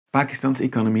Pakistan's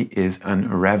economy is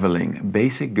unraveling.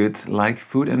 Basic goods like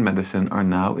food and medicine are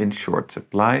now in short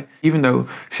supply, even though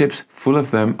ships full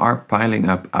of them are piling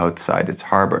up outside its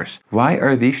harbors. Why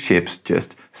are these ships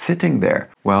just sitting there?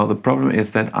 Well, the problem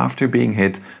is that after being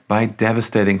hit by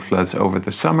devastating floods over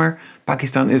the summer,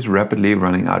 Pakistan is rapidly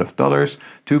running out of dollars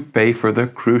to pay for the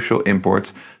crucial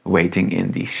imports waiting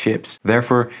in these ships.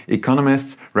 Therefore,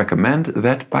 economists recommend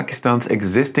that Pakistan's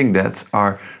existing debts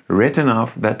are written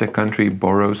off, that the country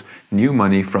borrows new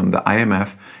money from the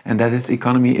IMF, and that its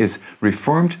economy is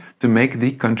reformed to make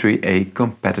the country a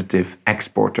competitive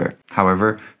exporter.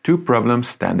 However, two problems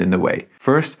stand in the way.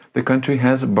 First, the country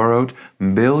has borrowed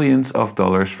billions of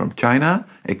dollars from China,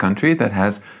 a country that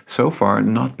has so far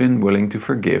not been willing to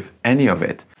forgive any of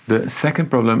it. The second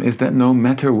problem is that no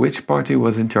matter which party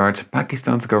was in charge,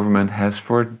 Pakistan's government has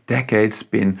for decades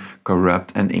been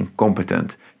corrupt and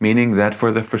incompetent, meaning that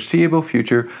for the foreseeable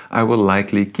future I will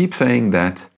likely keep saying that